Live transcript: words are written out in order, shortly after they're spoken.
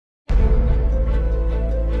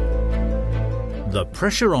The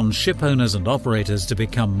pressure on ship owners and operators to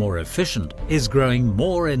become more efficient is growing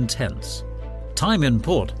more intense. Time in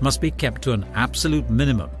port must be kept to an absolute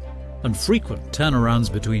minimum, and frequent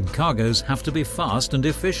turnarounds between cargoes have to be fast and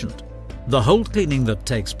efficient. The hold cleaning that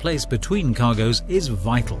takes place between cargoes is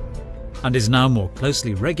vital and is now more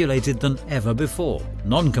closely regulated than ever before.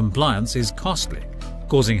 Non-compliance is costly,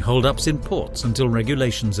 causing hold-ups in ports until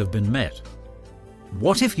regulations have been met.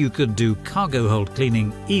 What if you could do cargo hold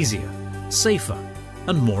cleaning easier, safer,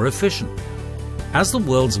 and more efficient? As the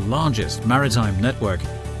world's largest maritime network,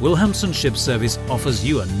 Wilhelmsen Ship Service offers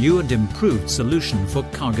you a new and improved solution for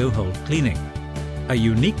cargo hold cleaning. A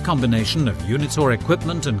unique combination of Unitor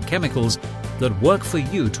equipment and chemicals that work for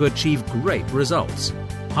you to achieve great results.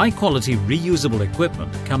 High-quality reusable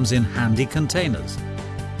equipment comes in handy containers,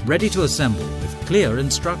 ready to assemble with clear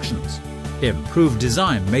instructions. Improved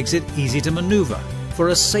design makes it easy to maneuver for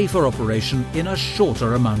a safer operation in a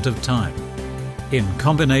shorter amount of time. In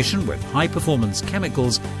combination with high-performance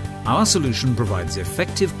chemicals, our solution provides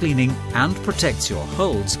effective cleaning and protects your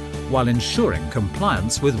holds while ensuring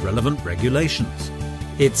compliance with relevant regulations.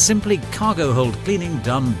 It's simply cargo hold cleaning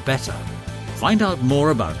done better. Find out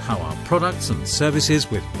more about how our products and services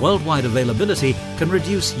with worldwide availability can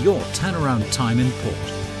reduce your turnaround time in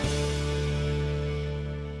port.